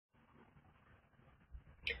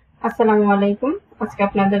আসসালামু আলাইকুম। আজকে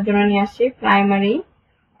আপনাদের জন্য নিয়ে আসছি প্রাইমারি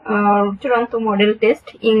চূড়ান্ত মডেল টেস্ট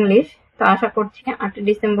ইংলিশ। তো আশা করছি 8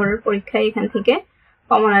 ডিসেম্বরের পরীক্ষায় এখান থেকে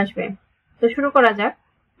কমন আসবে। তো শুরু করা যাক।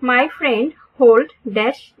 My friend hold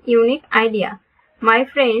dash unique idea. My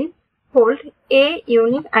friend hold a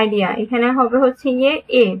unique idea. এখানে হবে হচ্ছে গিয়ে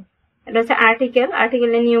এ, এটা হচ্ছে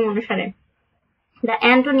আর্টিকেলের নিয়ম অনুসারে। দ্য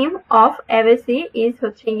অ্যান্টোনিম অফ অ্যাবেসি ইজ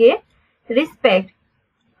হচ্ছে গিয়ে রেসপেক্ট।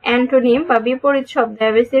 অ্যান্টোনিম বা বিপরীত শব্দ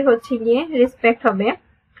অ্যাবেসির হচ্ছে গিয়ে রেসপেক্ট হবে।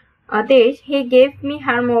 দেশ he gave me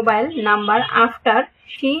her mobile number after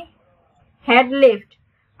she had left.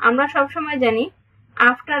 আমরা সবসময় জানি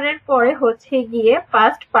আফটার এর পরে হচ্ছে গিয়ে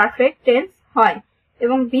পাস্ট পারফেক্ট টেন্স হয়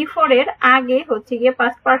এবং বিফোর এর আগে হচ্ছে গিয়ে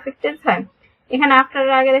পাস্ট পারফেক্ট টেন্স হয়। এখানে আফটার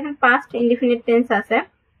এর আগে দেখেন পাস্ট ইনডিফিনিট টেন্স আছে।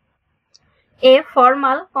 A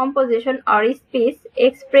formal composition or speech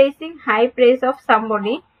expressing high praise of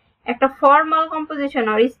somebody. একটা ফর্মাল কম্পোজিশন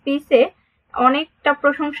অর স্পিচে অনেকটা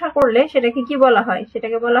প্রশংসা করলে সেটাকে কি বলা হয়?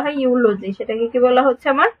 সেটাকে বলা হয় ইউলজি। সেটাকে কি বলা হচ্ছে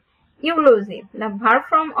আমার? ইউলজি। The verb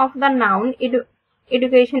form of the noun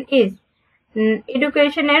education is.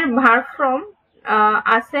 এডুকেশনের ভার্ব ফর্ম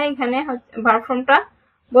আছে, এখানে ভার্ব ফর্মটা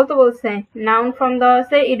বলতে বলছে নাউন ফর্ম দেওয়া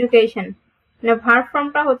আছে এডুকেশন, ভার্ব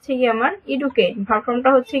ফর্মটা হচ্ছে কি আমার এডুকেট। ভার্ব ফর্মটা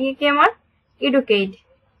হচ্ছে কি আমার educate.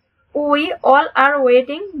 We all are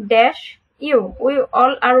waiting dash you. We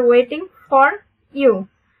all are waiting for you.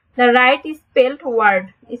 The right spelled word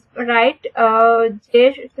is right. যে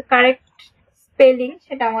correct spelling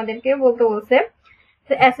সেটা আমাদেরকে বলতে বলছে।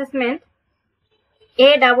 The assessment A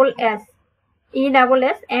double S E double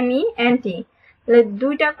S M E N T,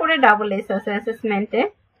 দুইটা করে double S আছে অ্যাসেসমেন্টে।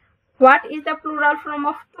 What is the plural form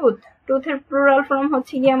of tooth? Tooth এর plural form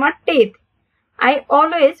হচ্ছে কি আমার teeth. I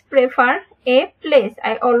always prefer a place.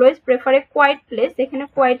 I always prefer a quiet place. এখানে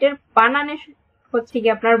quiet এর বানানে হচ্ছে কি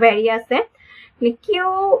আপনার ভ্যারি আছে,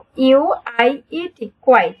 QUIET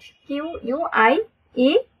quiet,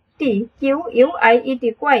 QUIET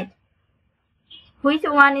quiet. Which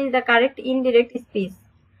one is the correct indirect speech?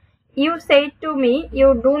 You said to me you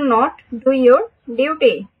do not do your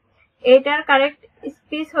duty. এটার correct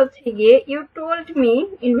speech হচ্ছে গিয়ে you told me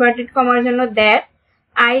inverted কমার জন্য that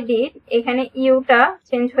I did, এখানে Yuta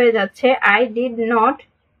change হয়ে যাচ্ছে, I did not,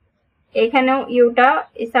 এখানেও Yuta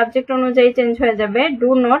subject অনুযায়ী চেঞ্জ হয়ে যাবে, do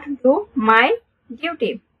not do my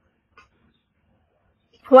duty.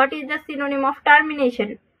 What is the synonym of termination?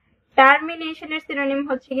 Termination এর synonym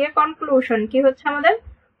হচ্ছে গিয়ে conclusion. কি হচ্ছে আমাদের?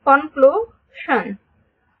 conclusion.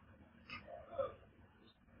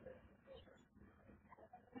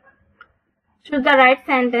 Choose the right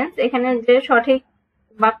sentence. এখানে যে সঠিক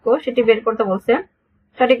বাক্য সেটি বের করতে বলছে।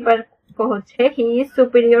 সঠিক বাক্য হচ্ছে he is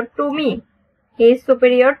superior to me. He is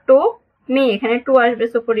superior to me, এখানে টু আসবে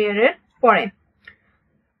সুপিরিয়র এর পরে।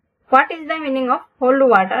 What is the meaning of hold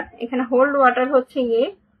water? এখানে হোল্ড ওয়াটার হচ্ছে গিয়ে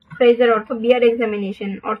ফ্রেজের অর্থ বিয়ার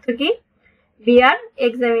এক্সামিনেশন। অর্থ কি? বিয়ার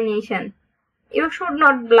examination. You should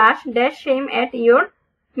not blush dash shame at your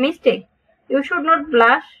mistake. You should not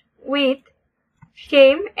blush with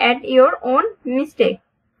shame at your own mistake.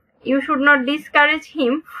 You should not discourage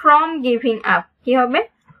him from giving up. কি হবে?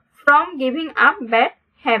 From giving up bad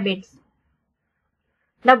habits.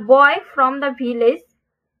 The boy from the village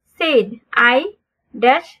said, I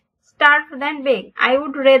dash starve than beg. I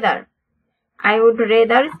would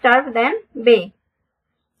rather starve than beg.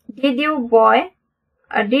 Did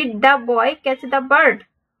the boy catch the bird?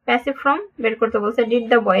 Passive from বের করতে বলছে did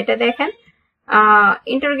the boy, এটা দেখেন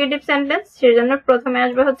interrogative sentence, সেজন্য প্রথমে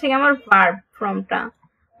আসবে হচ্ছে কি আমার verb ফর্মটা।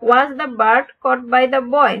 Was the bird caught by the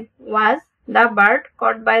boy? Was the bird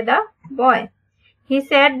caught by the boy? He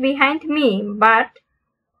sat behind me but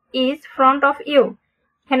is front of you.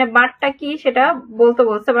 এখানে বাটটা কি সেটা বলতে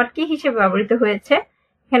বলছে, বাট কি হিসেবে ব্যবহৃত হয়েছে?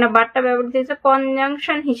 এখানে বাটটা ব্যবহৃত হয়েছে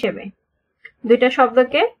কনজাংশন হিসেবে, দুইটা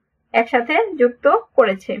শব্দকে একসাথে যুক্ত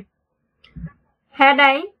করেছে। Had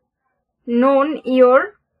I known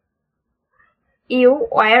you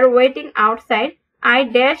were waiting outside, I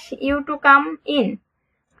dash you to come in.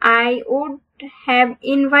 I would have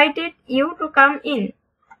invited you to come in.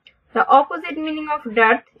 The opposite meaning of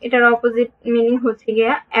dearth, এটার opposite meaning হচ্ছে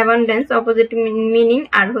গিয়ে abundance, opposite meaning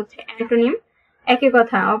আর হচ্ছে antonym একই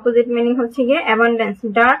কথা, opposite meaning হচ্ছে গিয়ে abundance,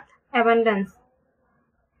 dearth, abundance.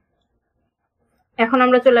 এখন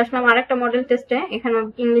আমরা চলে আসলাম আরেকটা মডেল টেস্টে। এখানে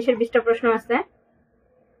ইংলিশের 20টা প্রশ্ন আছে।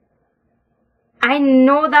 I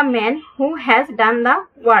know the man who has done the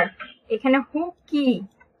work. এখানে who কি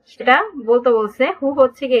সেটা বলতে বলছে। হু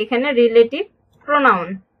হচ্ছে কি এখানে relative pronoun.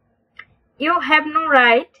 You have no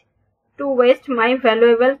right two West my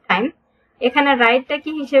valuable time. এখানে রাইটটা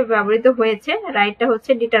কি হিসেবে ব্যবহৃত হয়েছে? রাইটটা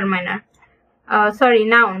হচ্ছে ডিটারমাইনার,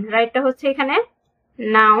 নাউন। রাইটটা হচ্ছে এখানে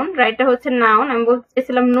নাউন, রাইটটা হচ্ছে নাউন। আমি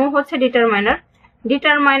বলতেছিলাম নো হচ্ছে ডিটারমাইনার,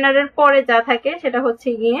 ডিটারমাইনারের পরে যা থাকে সেটা হচ্ছে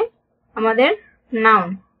গিয়ে আমাদের noun.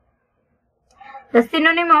 The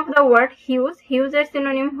synonym of the word huge, huge এর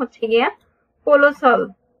synonym হচ্ছে গিয়ে colossal.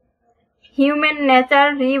 Human nature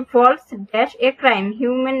revolts dash a crime,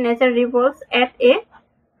 human nature revolts at a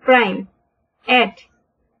crime. At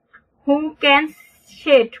who can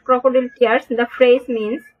shed crocodile tears, the phrase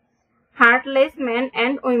means heartless men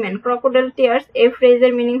and women. Crocodile tears a phrase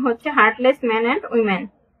এর meaning হচ্ছে heartless men and women.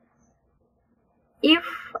 If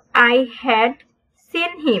I had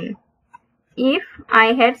seen him, if I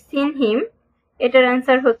had seen him, এটার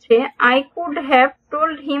answer হচ্ছে I could have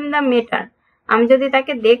told him the matter. আমি যদি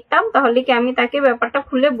তাকে দেখতাম তাহলে কি আমি তাকে ব্যাপারটা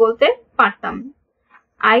খুলে বলতে পারতাম।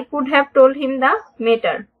 I could have told him the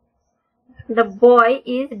matter. The boy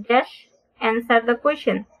is dash answer the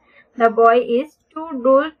question. The boy is too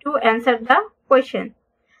dull to answer the question.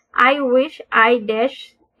 I wish I dash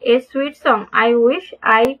a sweet song. I wish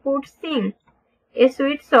I could sing a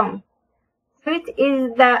sweet song.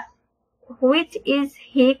 Which is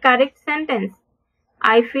he correct sentence?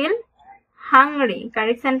 I feel hungry.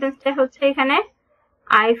 Correct sentence টা হচ্ছে এখানে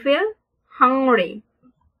I feel hungry.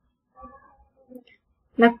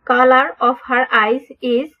 The color of her eyes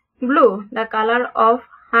is blue. The color of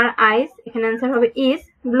her eyes, এখানে answer হবে is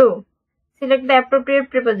blue. Select the appropriate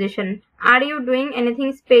preposition. Are you doing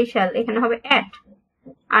anything special? এখানে হবে at.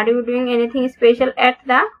 Are you doing anything special at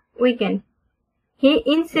the weekend? He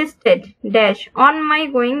insisted dash on my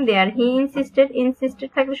going there. He insisted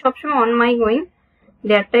থাকলে সবসময় on my going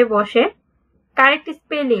there টাই বসে। Correct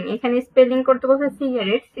spelling, এখানে spelling করতে বলছে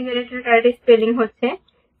cigarette, সিগারেটের correct spelling হচ্ছে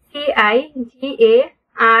CIGARETTE,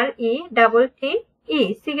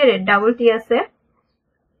 সিগারেট ডাবল টি আছে,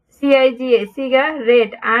 CIGA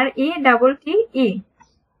cigarette RETTE.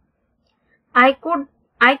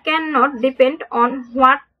 I cannot depend on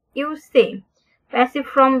what you say. Passive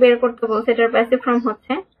form বের করতে বলছে, এটার প্যাসিভ ফর্ম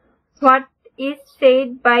হচ্ছে what is said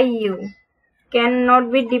by you cannot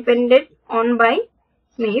be depended on by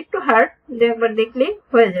me. একটু hard, একবার দেখলে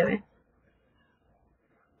হয়ে যাবে।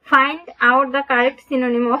 Find out the correct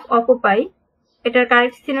synonym of occupy. এটার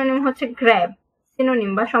কারেক্ট সিনোনিম হচ্ছে grab,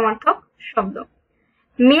 সিনোনিম বা সমার্থক শব্দ।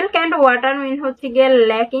 Milk and water mean হচ্ছে গিয়ে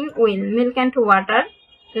lacking will, milk and water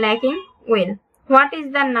lacking will. What is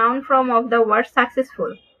the noun form of the word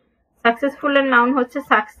successful? Successful এর noun হচ্ছে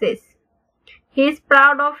success. He is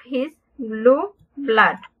proud of his blue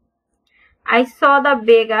blood. I saw the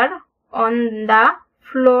beggar on the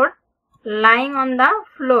floor, lying on the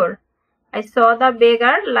floor. I saw the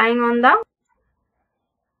beggar lying on the.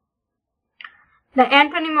 The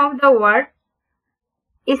antonym of the word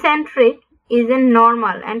eccentric is a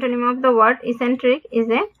normal. Antonym of the word eccentric is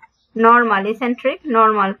a normal. Eccentric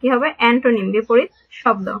normal কি হবে? Antonym, বিপরীত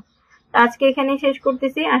শব্দ। আজকে এখানেই শেষ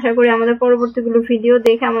করতেছি। আশা করি আমাদের পরবর্তীগুলো ভিডিও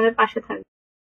দেখে আমাদের পাশে থাকবে।